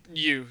 yes. and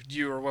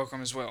you are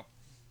welcome as well.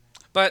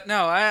 But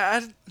no,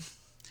 I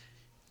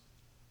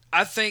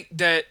think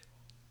that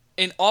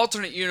in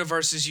alternate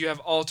universes, you have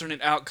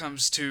alternate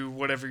outcomes to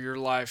whatever your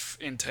life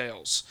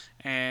entails.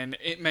 And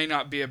it may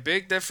not be a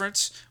big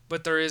difference,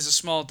 but there is a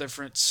small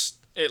difference,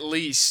 at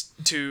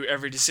least, to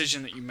every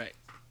decision that you make.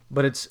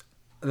 But it's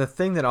the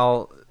thing that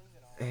I'll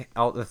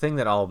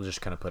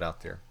just kind of put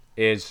out there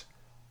is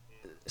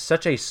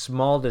such a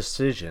small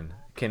decision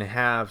can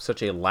have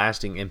such a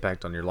lasting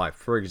impact on your life.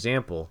 For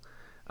example,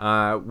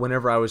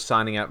 whenever I was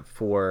signing up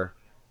for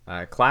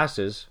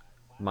classes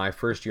my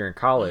first year in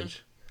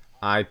college,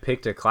 I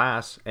picked a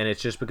class, and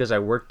it's just because I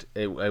worked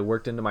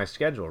into my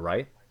schedule,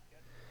 right?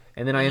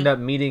 And then I end up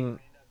meeting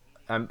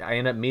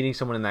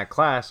someone in that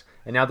class,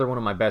 and now they're one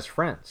of my best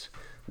friends.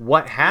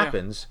 What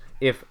happens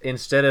if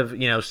instead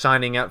of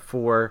signing up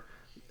for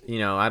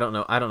I don't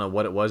know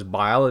what it was,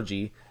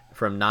 biology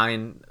from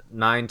 9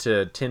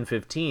 to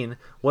 10:15,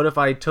 what if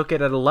I took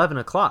it at 11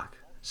 o'clock?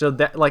 So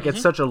that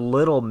it's such a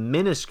little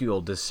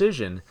minuscule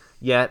decision,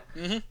 yet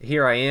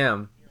here I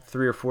am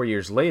 3 or 4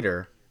 years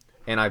later,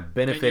 and I've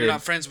benefited. And you're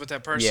not friends with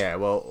that person. Yeah,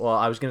 well,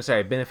 I was gonna say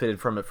I benefited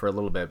from it for a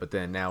little bit, but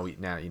then now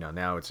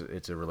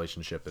it's a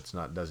relationship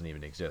doesn't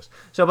even exist.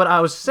 So, but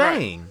I was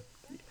saying,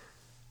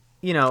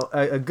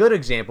 a good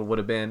example would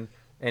have been,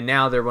 and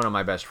now they're one of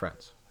my best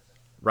friends,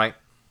 right?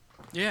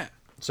 Yeah.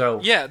 So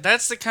yeah,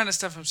 that's the kind of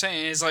stuff I'm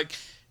saying. Is like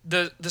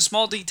the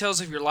small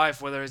details of your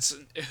life, whether it's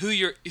who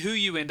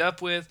you end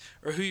up with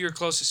or who your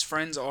closest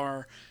friends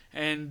are,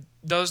 and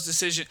those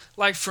decisions.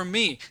 Like for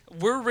me,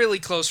 we're really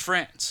close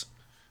friends,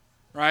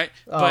 right?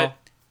 But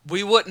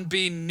we wouldn't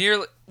be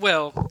nearly.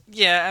 Well,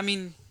 yeah, I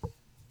mean,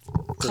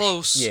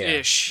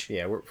 close-ish.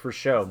 Yeah, we're for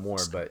show more,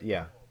 but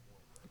yeah,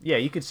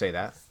 you could say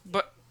that.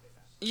 But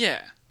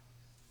yeah,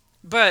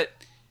 but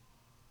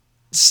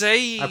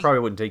say I probably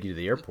wouldn't take you to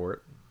the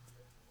airport.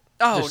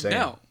 Oh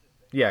no.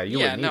 Yeah, you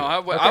wouldn't. No,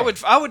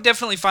 Okay. I would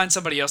definitely find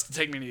somebody else to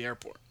take me to the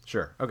airport.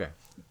 Sure. Okay.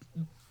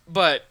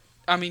 But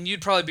I mean,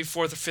 you'd probably be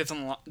fourth or fifth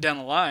down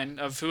the line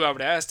of who I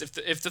would ask.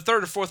 If the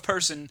third or fourth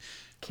person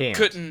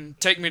couldn't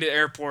take me to the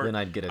airport, then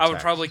I'd get I would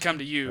probably come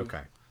to you.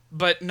 Okay.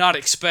 But not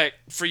expect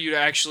for you to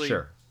actually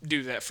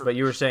do that for me. But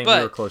you were saying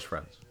we were close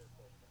friends.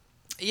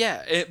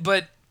 Yeah,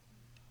 but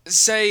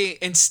say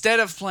instead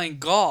of playing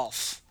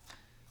golf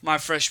my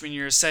freshman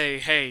year, say,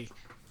 hey,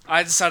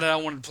 I decided I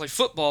wanted to play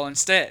football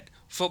instead.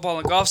 Football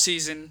and golf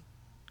season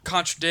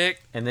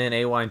contradict. And then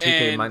AY and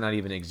 2K might not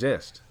even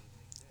exist.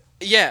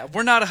 Yeah,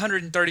 we're not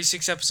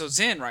 136 episodes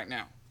in right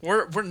now.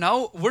 We're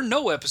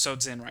no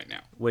episodes in right now.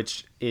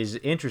 Which is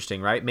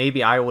interesting, right?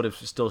 Maybe I would have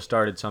still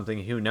started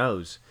something. Who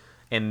knows?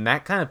 And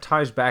that kind of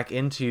ties back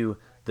into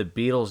the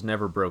Beatles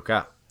never broke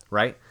up,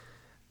 right?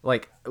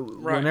 Like,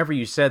 whenever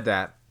you said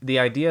that, the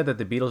idea that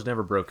the Beatles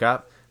never broke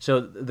up.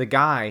 So the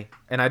guy,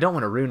 and I don't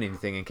want to ruin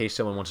anything in case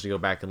someone wants to go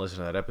back and listen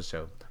to that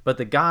episode, but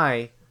the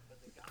guy,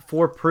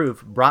 for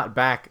proof, brought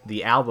back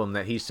the album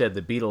that he said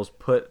the Beatles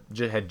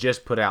had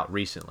just put out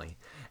recently.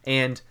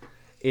 And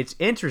it's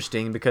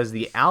interesting because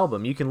the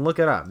album, you can look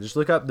it up. Just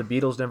look up the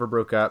Beatles Never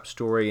Broke Up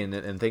story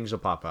and things will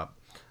pop up.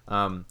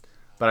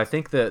 But I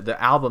think the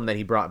album that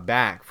he brought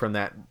back from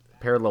that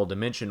parallel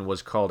dimension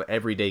was called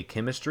Everyday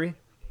Chemistry.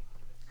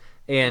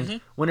 And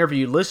whenever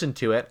you listen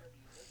to it,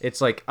 it's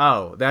like,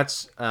 oh,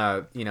 that's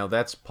Paul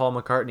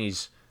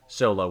McCartney's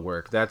solo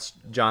work. That's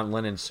John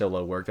Lennon's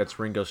solo work. That's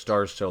Ringo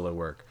Starr's solo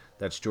work.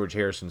 That's George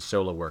Harrison's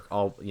solo work.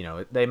 All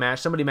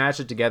somebody matched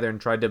it together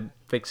and tried to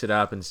fix it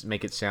up and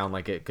make it sound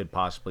like it could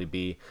possibly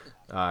be,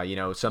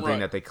 something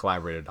that they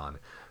collaborated on.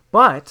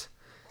 But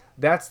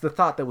that's the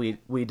thought that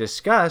we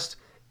discussed.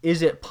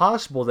 Is it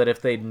possible that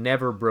if they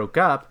never broke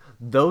up,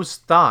 those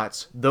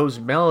thoughts, those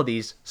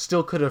melodies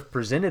still could have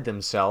presented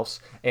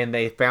themselves and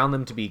they found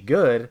them to be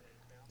good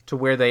to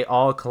where they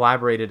all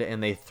collaborated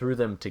and they threw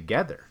them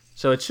together?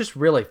 So it's just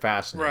really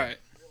fascinating. Right.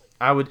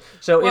 If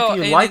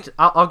you liked,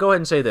 I'll go ahead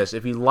and say this.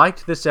 If you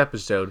liked this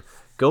episode,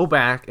 go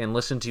back and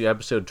listen to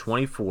episode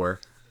 24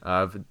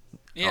 of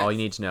All You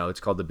Need to Know. It's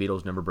called The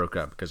Beatles Never Broke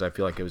Up because I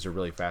feel like it was a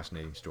really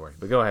fascinating story.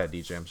 But go ahead,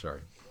 DJ. I'm sorry.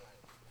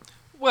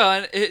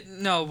 Well,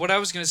 what I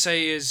was going to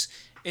say is,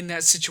 in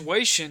that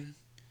situation,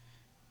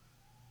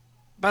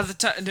 by the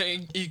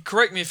time, you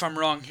correct me if I'm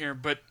wrong here,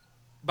 but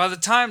by the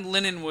time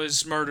Lennon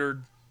was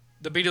murdered,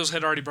 the Beatles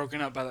had already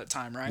broken up by that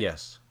time, right?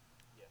 Yes.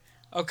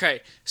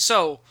 Okay,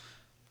 so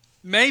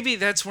maybe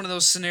that's one of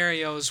those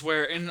scenarios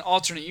where in an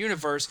alternate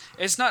universe,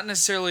 it's not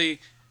necessarily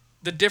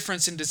the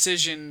difference in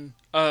decision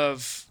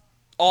of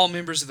all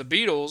members of the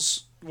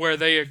Beatles where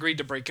they agreed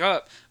to break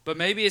up, but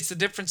maybe it's the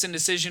difference in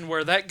decision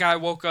where that guy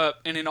woke up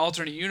in an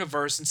alternate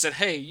universe and said,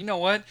 hey, you know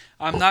what?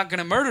 I'm not going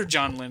to murder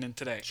John Lennon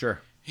today.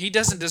 Sure. He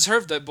doesn't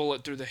deserve that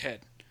bullet through the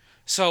head.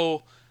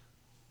 So,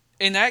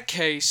 in that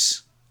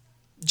case,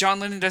 John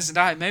Lennon doesn't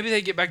die. Maybe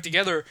they get back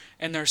together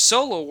and their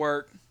solo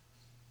work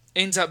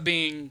ends up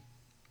being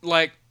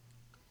like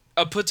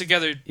a put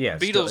together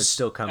Beatles it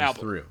still comes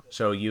album. through.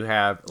 So you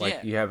have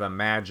Yeah. you have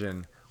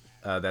Imagine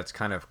that's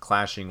kind of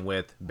clashing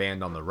with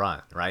Band on the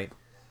Run, right?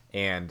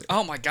 And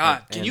Oh my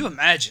God! Can you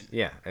imagine?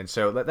 yeah, and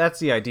so that's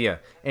the idea.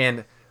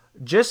 And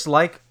just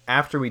like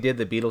after we did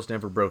The Beatles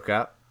Never Broke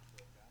Up,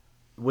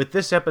 with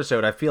this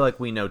episode, I feel like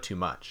we know too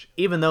much,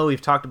 even though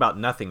we've talked about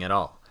nothing at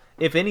all.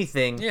 If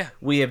anything, Yeah.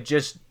 we have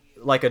just,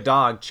 like a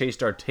dog,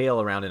 chased our tail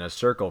around in a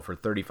circle for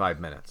 35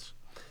 minutes.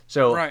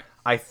 So Right.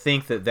 I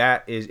think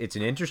it's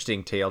an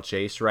interesting tail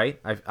chase, right?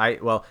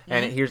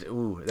 And here's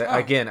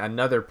again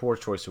another poor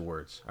choice of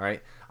words. All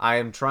right, I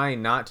am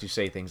trying not to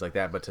say things like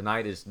that, but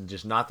tonight is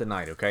just not the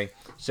night. Okay,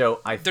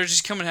 so They're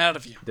just coming out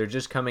of you. they're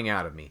just coming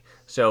out of me.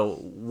 So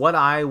what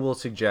I will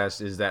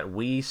suggest is that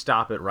we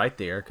stop it right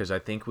there, because I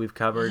think we've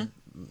covered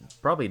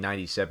probably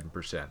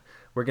 97%.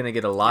 We're going to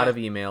get a lot of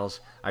emails.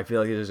 I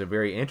feel like it is a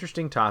very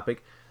interesting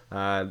topic,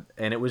 and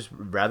it was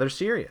rather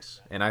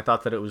serious. And I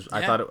thought that it was.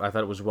 I thought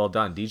it was well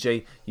done.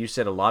 DJ, you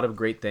said a lot of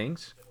great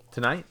things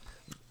tonight.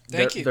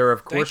 Thank you. There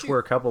of Thank course you. were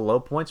a couple low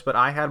points, but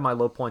I had my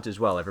low points as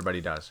well. Everybody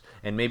does.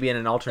 And maybe in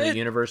an alternate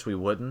universe we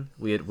wouldn't.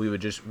 We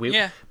would just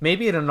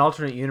maybe in an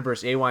alternate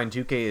universe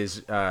AY2K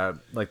is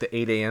like the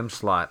 8 a.m.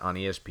 slot on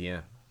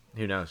ESPN.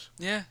 Who knows?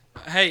 Yeah.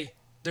 Hey,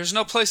 there's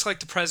no place like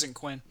the present,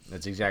 Quinn.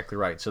 That's exactly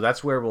right. So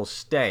that's where we'll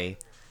stay,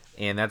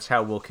 and that's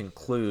how we'll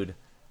conclude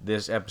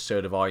this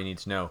episode of All You Need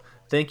to Know.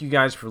 Thank you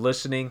guys for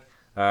listening.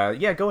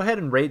 Go ahead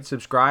and rate,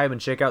 subscribe,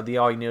 and check out the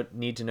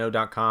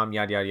allyouneedtoknow.com,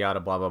 yada, yada, yada,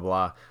 blah, blah,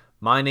 blah.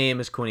 My name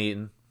is Quinn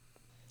Eaton,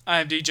 I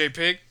am DJ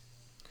Pig.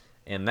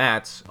 and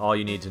that's All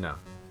You Need to Know.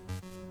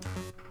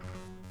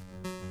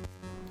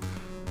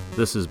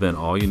 This has been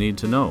All You Need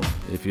to Know.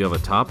 If you have a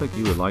topic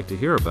you would like to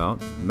hear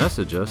about,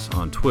 message us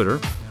on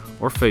Twitter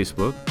or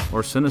Facebook,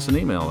 or send us an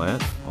email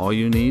at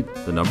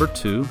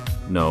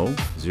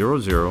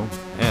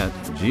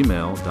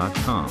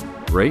allyouneed2know00@gmail.com.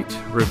 Rate,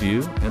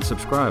 review, and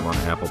subscribe on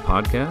Apple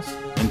Podcasts,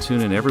 and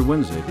tune in every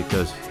Wednesday,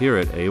 because here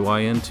at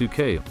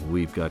AYN2K,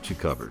 we've got you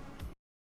covered.